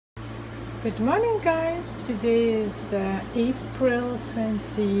Good morning, guys. Today is April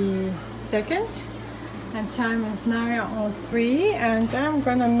 22nd and time is 9:03 and I'm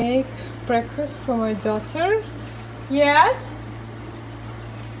gonna make breakfast for my daughter. Yes?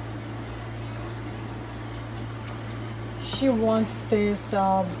 She wants these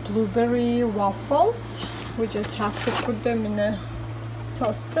blueberry waffles. We just have to put them in a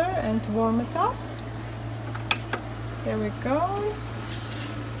toaster and warm it up. There we go.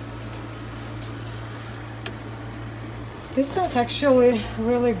 This was actually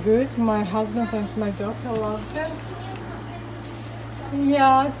really good. My husband and my daughter loves them.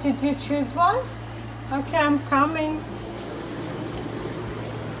 Yeah, did you choose one? Okay, I'm coming.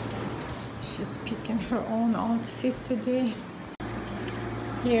 She's picking her own outfit today.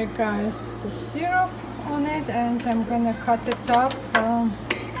 Here, guys, the syrup on it, and I'm gonna cut it up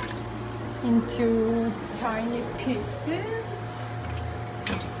into tiny pieces.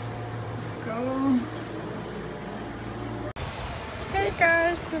 Go. Hey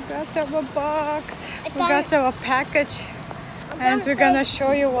guys, we got our box, we got our package, and we're gonna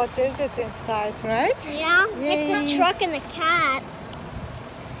show you what is it inside, right? Yeah, Yay. It's a truck and a cat.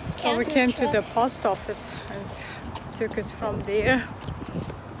 So we came to the post office and took it from there.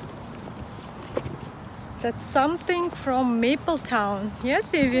 That's something from Mapletown.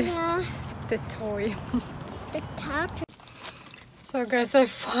 Yes, Evie? Yeah. The toy. The cat. So guys, I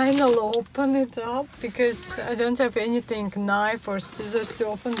finally opened it up because I don't have anything, knife or scissors to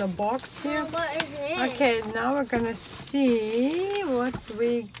open the box here. What is it? Okay, now we're gonna see what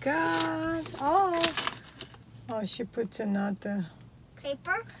we got. Oh, she put another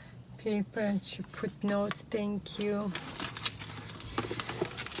Paper? and she put notes, thank you.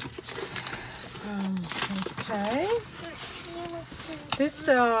 Okay. This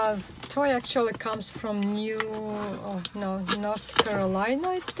toy actually comes from North Carolina,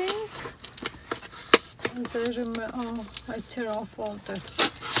 I think. As I remember, I tear off all the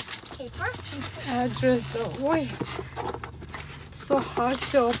Paper? address though. Wait, it's so hard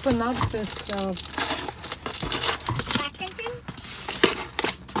to open up this Packaging?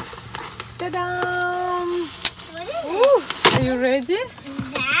 ta-da! What is Ooh, are you ready?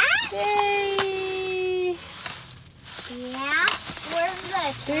 that? Yay! Yeah. Where's the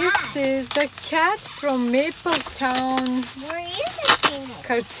This cat? is the cat from Mapletown Where is it in it?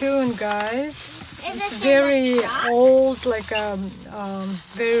 cartoon, guys. Is It's it very in the truck? old, like a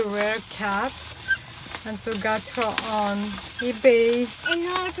very rare cat, and so got her on eBay. I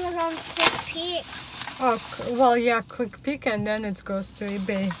know it was on Quick Peek. Oh, well, yeah, Quick Pick, and then it goes to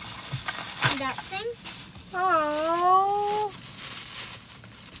eBay. That thing? Oh,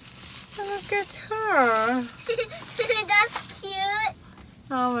 look at her! That's cute.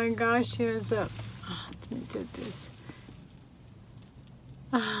 Oh my gosh, here's a. Let me do this.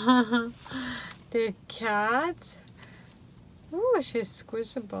 The cat. Oh, she's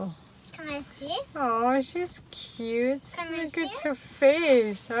squishable. Can I see? Oh, she's cute. Can I Look see at it? her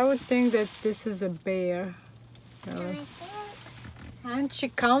face. I would think that this is a bear. Can Really. I see it? And she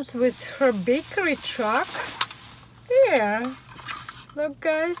comes with her bakery truck. Here. Look,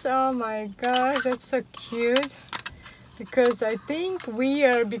 guys. Oh my gosh, that's so cute. Because I think we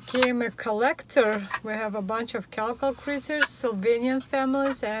became a collector. We have a bunch of calico critters, Sylvanian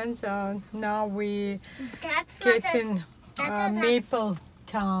families, and now we That's get not in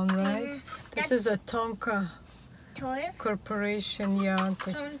Mapletown, right? This is a Tonka toys. corporation, yeah.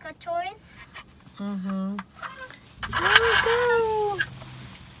 Tonka toys. There we go.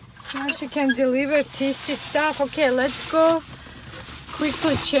 Now she can deliver tasty stuff. Okay, let's go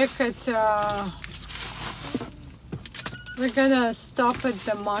quickly check it. We're gonna stop at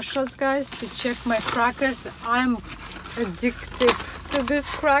the Marshalls, guys, to check my crackers. I'm addicted to these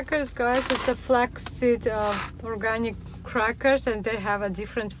crackers, guys. It's a flaxseed organic crackers, and they have a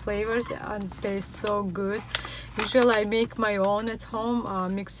different flavors, and they're so good. Usually I make my own at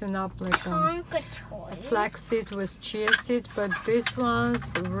home, mixing up like Tonka toys. flaxseed with chia seed, but this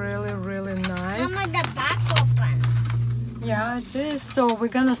one's really nice. Mama, the back opens. Yeah, it is. So we're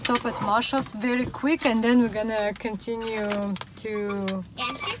gonna stop at Marshalls very quick, and then we're gonna continue to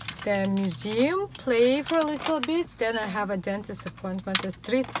Dentist? the museum, play for a little bit. Then I have a dentist appointment at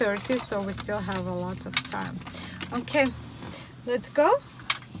 3:30, so we still have a lot of time. Okay, let's go.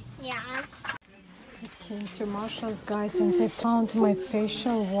 Yeah. I came to Marshalls, guys, and I found my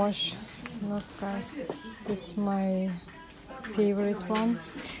facial wash. Look, guys, this is my favorite one.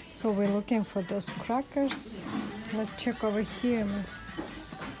 So we're looking for those crackers. Let's check over here.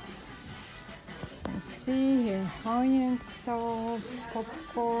 Let's see here, onion stuff,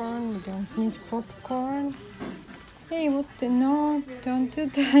 popcorn. We don't need popcorn. Hey, what the? No, don't do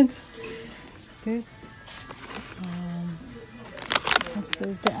that. this.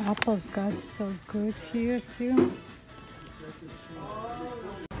 The apples, guys, so good here too.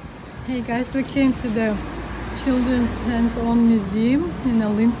 Hey guys, we came to the Children's Hands-On Museum in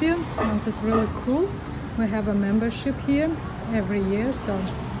Olympia, and it's really cool. We have a membership here every year, so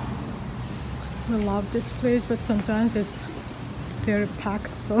we love this place, but sometimes it's very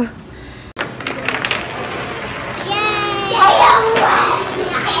packed, so it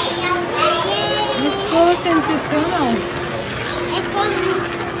goes into tunnel. It goes into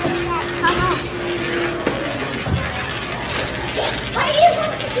tunnel. Why are you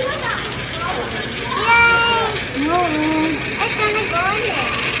going to do that? Yay! No. It's gonna go in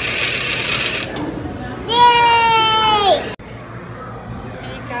there. Yay!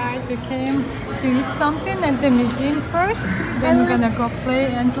 Hey guys, we came to eat something at the museum first, then we're gonna go play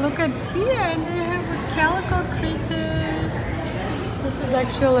and look at here, and they have calico critters. This is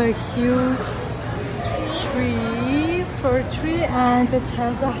actually a huge fir tree, and it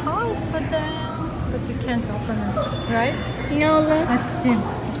has a house for them, but you can't open it, right? No, look. Let's see.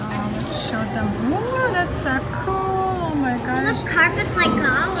 Let's show them. Oh, that's so cool. Oh my gosh. Look, carpets like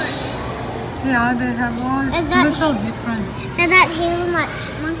ours. Yeah, they have all little different. Is that Halo Nut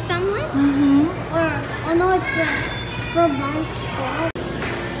Chipmunk family? Or, oh no, it's the Vermont squirrel.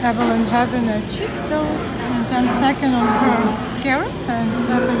 Evelyn having a cheese toast, and I'm snacking on her carrot and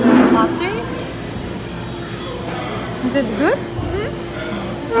having a latte. Is it good?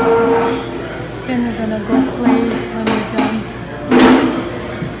 Then we're gonna go play when we're done.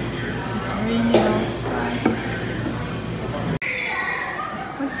 It's raining outside.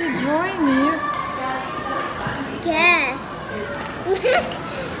 What's you drawing here? Yes.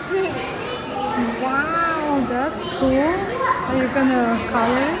 Wow, that's cool. Are you gonna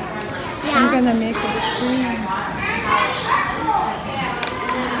color it? Yeah. I'm gonna make a trees.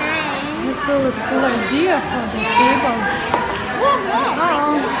 It's a really cool idea for the table.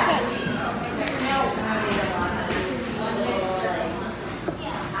 Uh-oh.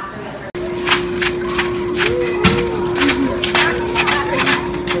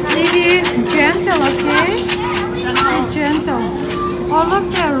 Evie, gentle, okay? Gentle. Oh, look,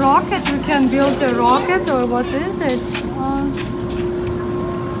 the rocket. We can build a rocket, or what is it?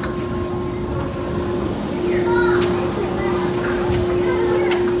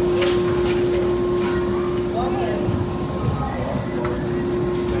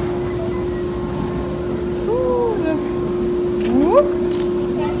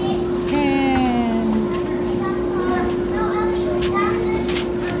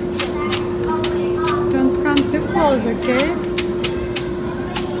 Okay.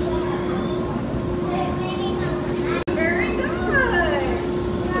 Very good.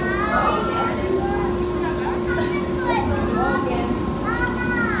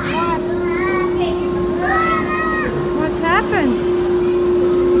 What happened?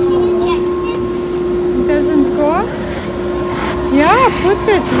 Can you check this? It doesn't go? Yeah, put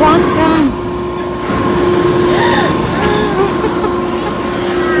it one time.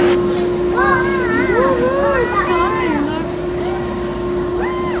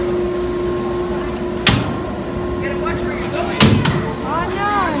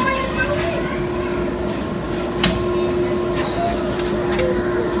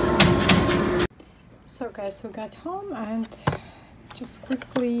 So guys, we got home, and just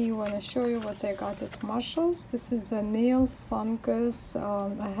quickly want to show you what I got at Marshall's. This is a nail fungus.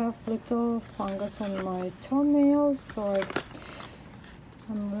 I have little fungus on my toenails, so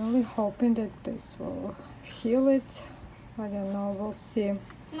I'm really hoping that this will heal it. I don't know, we'll see.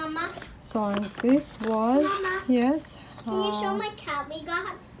 Mama. So and this was, Mama, yes. Can you show my cat we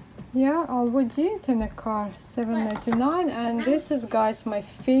got? Yeah, we did in a car, $7.99, and this is, guys, my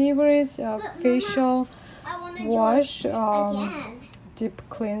favorite facial wash, deep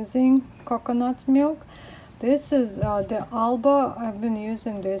cleansing coconut milk. This is the Alba. I've been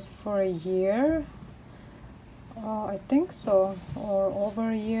using this for a year, I think so, or over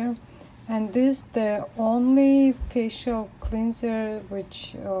a year, and this the only facial cleanser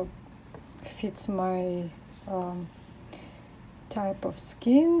which fits my type of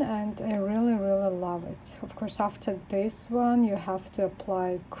skin, and I really love it. Of course, after this one you have to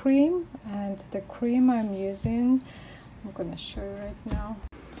apply cream, and the cream I'm using, I'm gonna show you right now.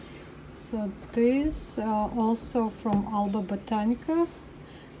 So this also from Alba Botanica,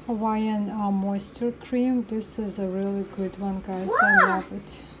 Hawaiian moisture cream. This is a really good one, guys. I love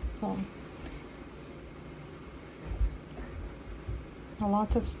it. So a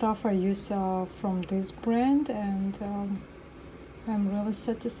lot of stuff I use from this brand, and I'm really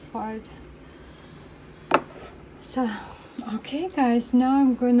satisfied. So Okay guys, now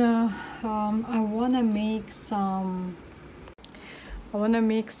I'm gonna I wanna make some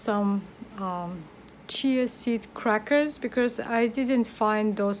chia seed crackers because I didn't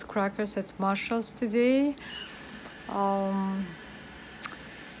find those crackers at Marshall's today.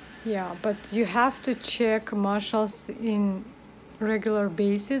 Yeah, but you have to check Marshall's in regular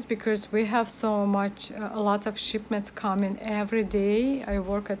basis because we have so much a lot of shipments coming every day. I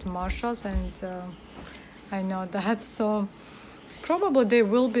work at Marshall's and I know that, so probably they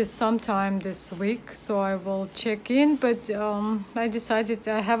will be sometime this week, so I will check in. But I decided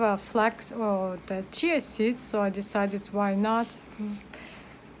I have a flax or the chia seeds, so I decided why not.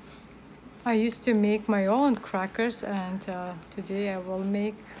 I used to make my own crackers, and today I will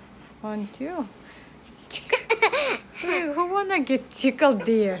make one too. Who wanna get tickled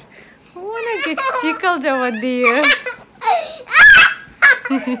there? Who wanna get tickled over there?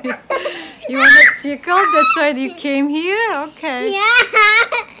 You wanna tickle? That's why you came here? Okay. Yeah.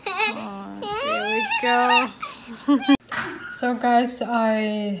 Oh, there we go. So guys,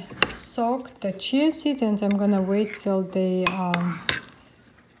 I soaked the chia seeds and I'm gonna wait till they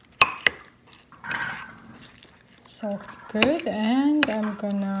soaked good, and I'm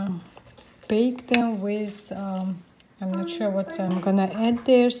gonna bake them with I'm not sure what I'm gonna add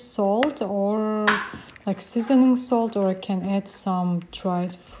there, salt or like seasoning salt, or I can add some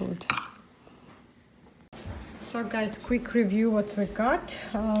dried fruit. So guys, quick review what we got.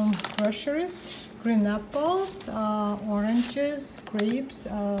 Groceries, green apples, oranges, grapes,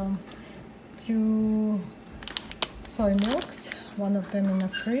 2 soy milks, one of them in the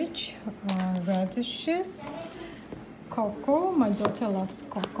fridge, radishes, cocoa. My daughter loves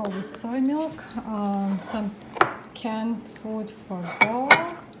cocoa with soy milk, some canned food for dog,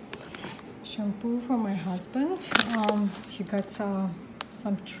 shampoo for my husband. He got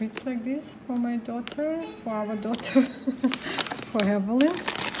some treats like this for my daughter, for our daughter, for Evelyn.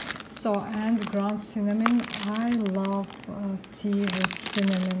 So, and ground cinnamon. I love tea with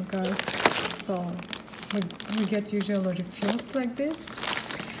cinnamon, guys. So we get usually refills like this.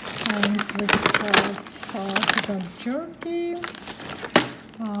 And we got jerky,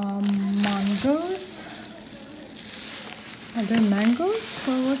 mangoes. Are they mangoes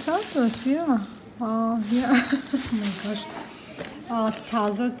or what else? Yeah. Yeah. Oh my gosh.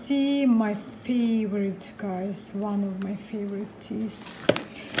 Tazo tea, my favorite, guys. One of my favorite teas.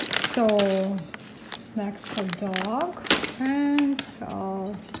 So, snacks for dog and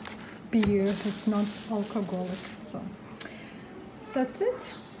beer. It's not alcoholic. So, that's it.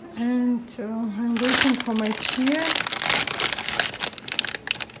 And I'm waiting for my chia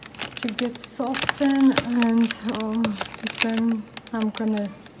to get softened, and then I'm gonna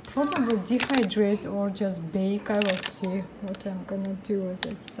probably dehydrate or just bake. I will see what I'm gonna do with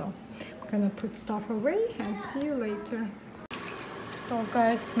it. So I'm gonna put stuff away and see you later. So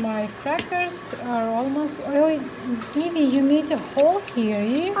guys, my crackers are almost... Oh, Evie, you made a hole here,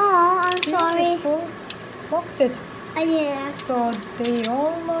 eh? Oh, I'm sorry. Poked it. Yeah. So they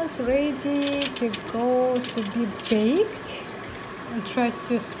almost ready to go to be baked. I try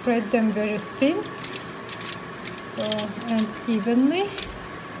to spread them very thin, so, and evenly.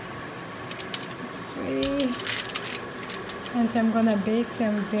 And I'm gonna bake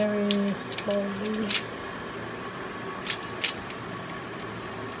them very slowly.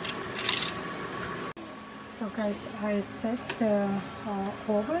 So guys, I set the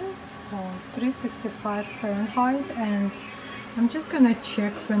oven on 365 Fahrenheit, and I'm just gonna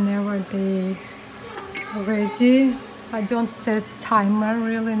check whenever they are ready. I don't set timer,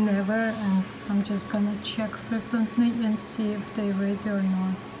 really, never, and I'm just gonna check frequently and see if they're ready or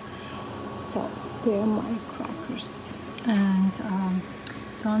not. So they're my crackers, and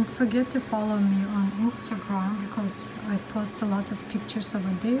don't forget to follow me on Instagram because I post a lot of pictures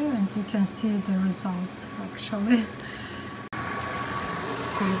over there and you can see the results actually.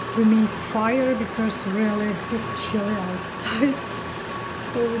 Guys, we made fire because really it's chilly outside,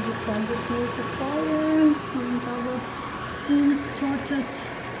 so we decided to make a fire. And our Sims taught us,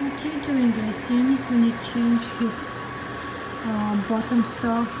 what are you doing there, Sims? When you change his bottom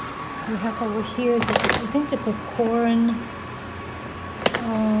stuff. We have over here, I think it's a corn,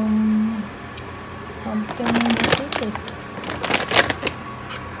 something, what is it?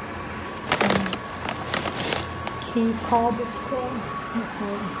 K-cob it's called. That's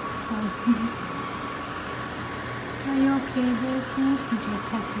all. So, are you okay there, Sims? He just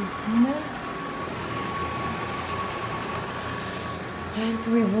had his dinner. And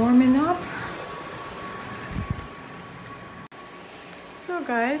we're warming up. So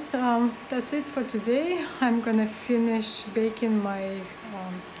guys, that's it for today. I'm gonna finish baking my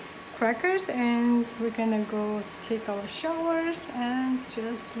crackers and we're gonna go take our showers and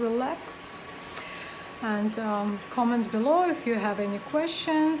just relax. And comment below if you have any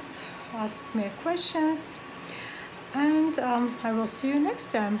questions, ask me questions, and I will see you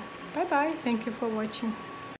next time. Bye bye. Thank you for watching.